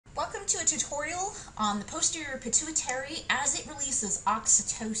to a tutorial on the posterior pituitary as it releases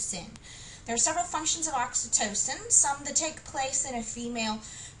oxytocin. There are several functions of oxytocin, some that take place in a female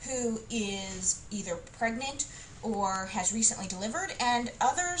who is either pregnant or has recently delivered, and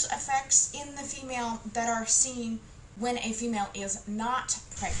others effects in the female that are seen when a female is not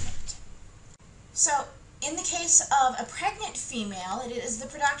pregnant. So, in the case of a pregnant female, it is the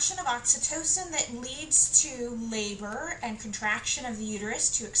production of oxytocin that leads to labor and contraction of the uterus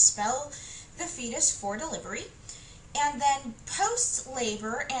to expel the fetus for delivery. And then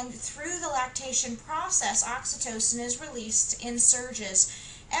post-labor and through the lactation process, oxytocin is released in surges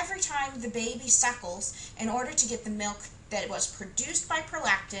every time the baby suckles in order to get the milk that was produced by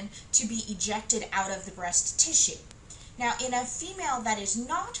prolactin to be ejected out of the breast tissue. Now, in a female that is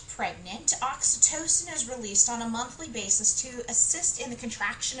not pregnant, oxytocin is released on a monthly basis to assist in the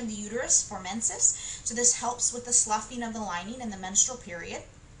contraction of the uterus for menses. So this helps with the sloughing of the lining in the menstrual period.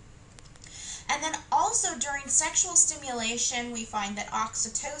 And then also during sexual stimulation, we find that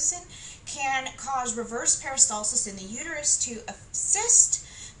oxytocin can cause reverse peristalsis in the uterus to assist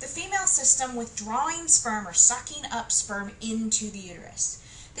the female system with drawing sperm or sucking up sperm into the uterus.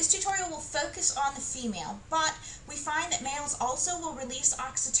 This tutorial will focus on the female, but we find that males also will release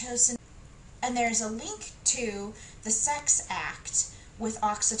oxytocin, and there's a link to the sex act with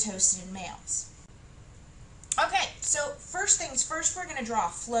oxytocin in males. Okay, so first things first, we're going to draw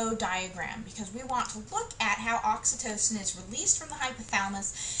a flow diagram because we want to look at how oxytocin is released from the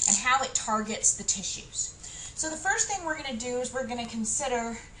hypothalamus and how it targets the tissues. So the first thing we're going to do is we're going to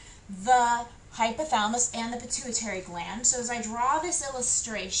consider the hypothalamus and the pituitary gland. So as I draw this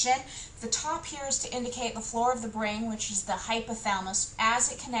illustration, the top here is to indicate the floor of the brain, which is the hypothalamus,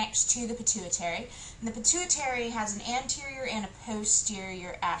 as it connects to the pituitary. And the pituitary has an anterior and a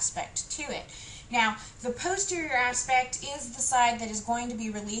posterior aspect to it. Now, the posterior aspect is the side that is going to be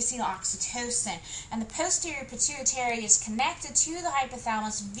releasing oxytocin, and the posterior pituitary is connected to the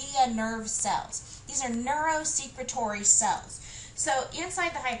hypothalamus via nerve cells. These are neurosecretory cells. So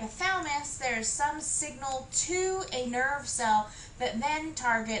inside the hypothalamus, there is some signal to a nerve cell that then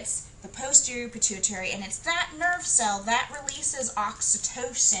targets the posterior pituitary, and it's that nerve cell that releases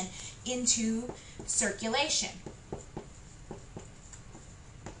oxytocin into circulation.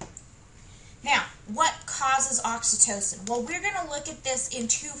 Now, what causes oxytocin? Well, we're going to look at this in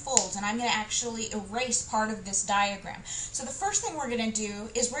two folds, and I'm going to actually erase part of this diagram. So the first thing we're going to do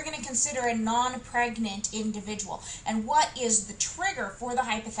is we're going to consider a non-pregnant individual, and what is the trigger for the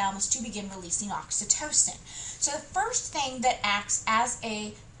hypothalamus to begin releasing oxytocin. So the first thing that acts as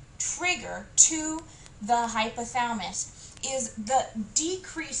a trigger to the hypothalamus is the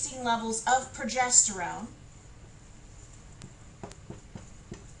decreasing levels of progesterone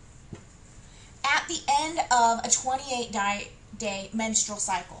at the end of a 28-day menstrual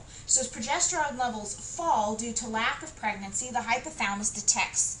cycle. So as progesterone levels fall due to lack of pregnancy, the hypothalamus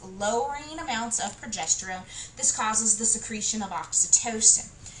detects lowering amounts of progesterone. This causes the secretion of oxytocin.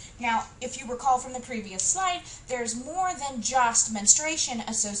 Now, if you recall from the previous slide, there's more than just menstruation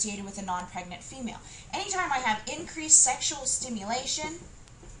associated with a non-pregnant female. Anytime I have increased sexual stimulation,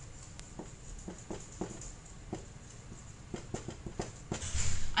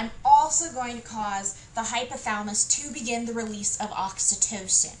 I'm also going to cause the hypothalamus to begin the release of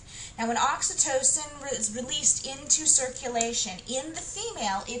oxytocin. Now, when oxytocin is released into circulation in the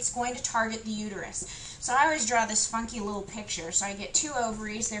female, it's going to target the uterus. So I always draw this funky little picture. So I get two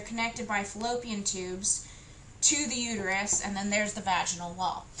ovaries, they're connected by fallopian tubes to the uterus, and then there's the vaginal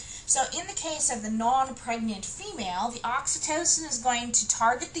wall. So in the case of the non-pregnant female, the oxytocin is going to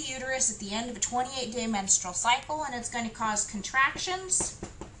target the uterus at the end of a 28-day menstrual cycle, and it's going to cause contractions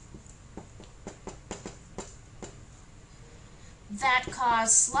that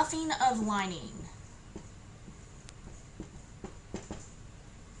cause sloughing of lining.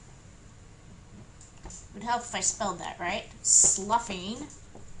 It would help if I spelled that right. Sloughing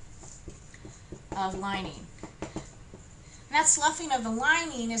of lining. And that sloughing of the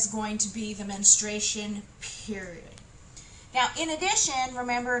lining is going to be the menstruation period. Now, in addition,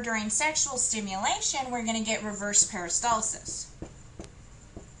 remember during sexual stimulation, we're going to get reverse peristalsis.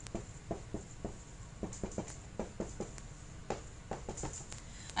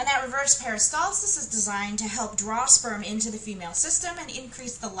 And that reverse peristalsis is designed to help draw sperm into the female system and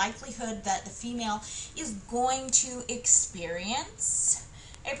increase the likelihood that the female is going to experience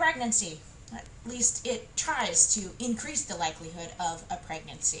a pregnancy. At least it tries to increase the likelihood of a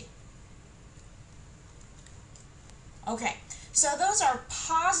pregnancy. Okay, so those are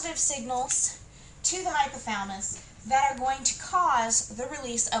positive signals to the hypothalamus that are going to cause the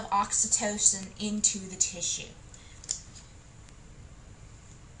release of oxytocin into the tissue.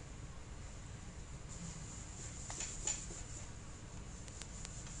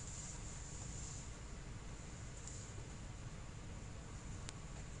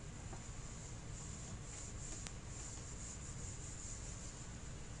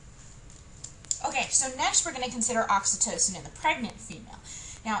 so next we're going to consider oxytocin in the pregnant female.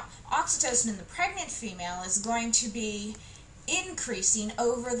 Now, oxytocin in the pregnant female is going to be increasing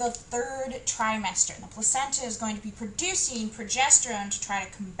over the 3rd trimester. And the placenta is going to be producing progesterone to try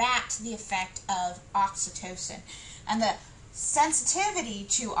to combat the effect of oxytocin. And the sensitivity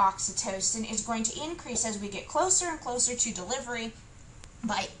to oxytocin is going to increase as we get closer and closer to delivery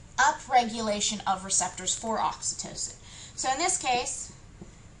by upregulation of receptors for oxytocin. So in this case,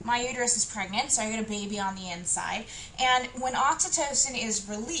 my uterus is pregnant, so I get a baby on the inside, and when oxytocin is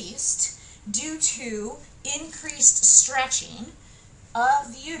released due to increased stretching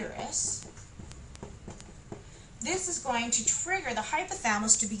of the uterus, this is going to trigger the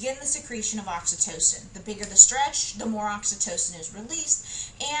hypothalamus to begin the secretion of oxytocin. The bigger the stretch, the more oxytocin is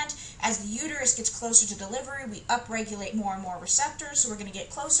released, and as the uterus gets closer to delivery, we upregulate more and more receptors, so we're going to get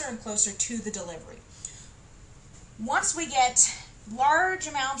closer and closer to the delivery. Once we get large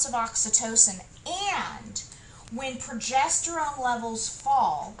amounts of oxytocin, and when progesterone levels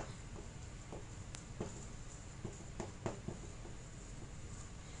fall,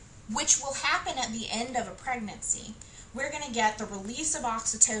 which will happen at the end of a pregnancy, we're going to get the release of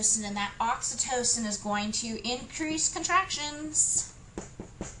oxytocin, and that oxytocin is going to increase contractions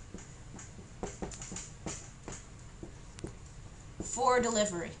for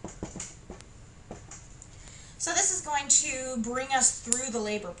delivery. So this is going to bring us through the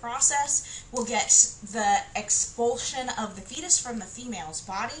labor process. We'll get the expulsion of the fetus from the female's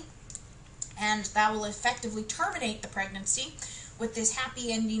body, and that will effectively terminate the pregnancy with this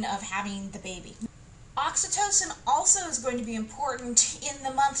happy ending of having the baby. Oxytocin also is going to be important in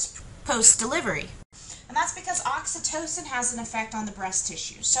the months post-delivery, and that's because oxytocin has an effect on the breast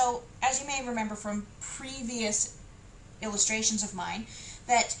tissue. So, as you may remember from previous illustrations of mine,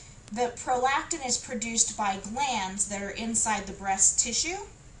 that the prolactin is produced by glands that are inside the breast tissue.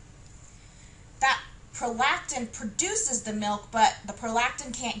 That prolactin produces the milk, but the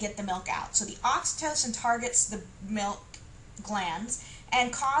prolactin can't get the milk out. So the oxytocin targets the milk glands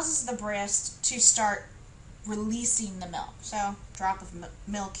and causes the breast to start releasing the milk. So, drop of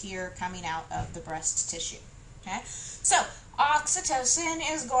milk here coming out of the breast tissue. Okay? So, oxytocin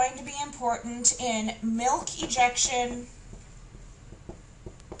is going to be important in milk ejection,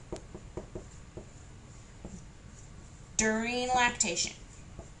 during lactation.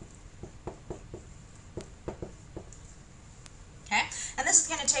 Okay? And this is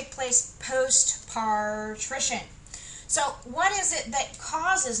going to take place post-partition. So what is it that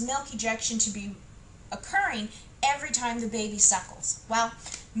causes milk ejection to be occurring every time the baby suckles? Well,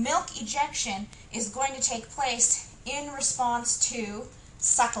 milk ejection is going to take place in response to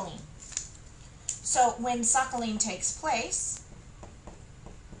suckling. So when suckling takes place,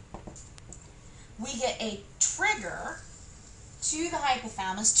 we get a trigger to the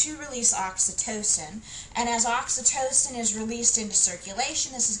hypothalamus to release oxytocin, and as oxytocin is released into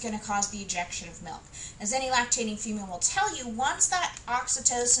circulation, this is going to cause the ejection of milk. As any lactating female will tell you, once that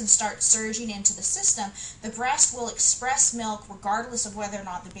oxytocin starts surging into the system, the breast will express milk regardless of whether or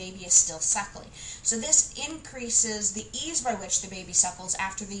not the baby is still suckling. So this increases the ease by which the baby suckles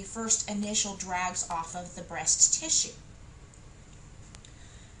after the first initial drags off of the breast tissue.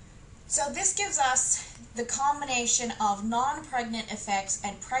 So this gives us the combination of non-pregnant effects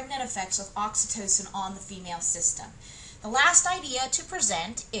and pregnant effects of oxytocin on the female system. The last idea to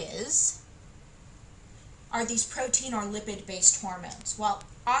present are these protein or lipid-based hormones. Well,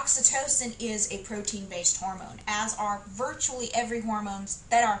 oxytocin is a protein-based hormone, as are virtually every hormones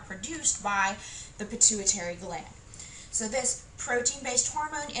that are produced by the pituitary gland. So this protein-based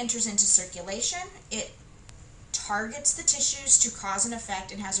hormone enters into circulation. It targets the tissues to cause an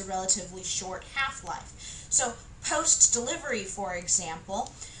effect and has a relatively short half-life. So post-delivery, for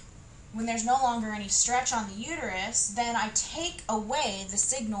example, when there's no longer any stretch on the uterus, then I take away the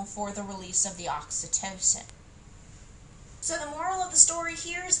signal for the release of the oxytocin. So the moral of the story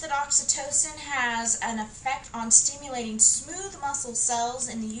here is that oxytocin has an effect on stimulating smooth muscle cells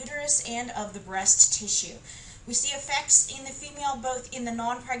in the uterus and of the breast tissue. We see effects in the female both in the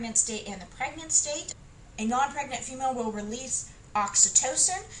non-pregnant state and the pregnant state. A non-pregnant female will release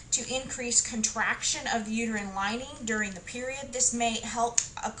oxytocin to increase contraction of the uterine lining during the period. This may help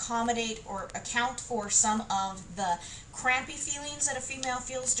accommodate or account for some of the crampy feelings that a female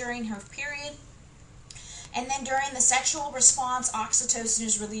feels during her period. And then during the sexual response, oxytocin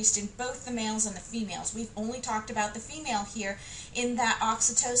is released in both the males and the females. We've only talked about the female here in that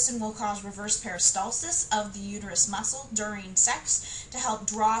oxytocin will cause reverse peristalsis of the uterus muscle during sex to help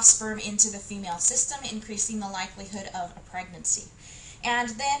draw sperm into the female system, increasing the likelihood of a pregnancy. And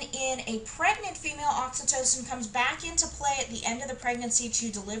then in a pregnant female, oxytocin comes back into play at the end of the pregnancy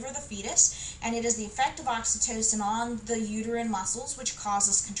to deliver the fetus, and it is the effect of oxytocin on the uterine muscles which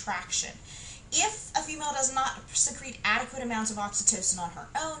causes contraction. If a female does not secrete adequate amounts of oxytocin on her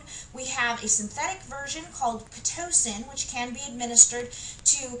own, we have a synthetic version called pitocin, which can be administered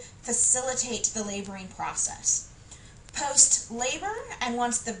to facilitate the laboring process. Post-labor, and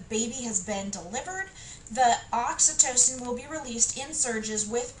once the baby has been delivered, the oxytocin will be released in surges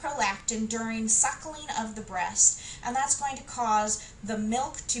with prolactin during suckling of the breast, and that's going to cause the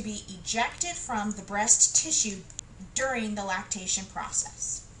milk to be ejected from the breast tissue during the lactation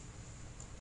process.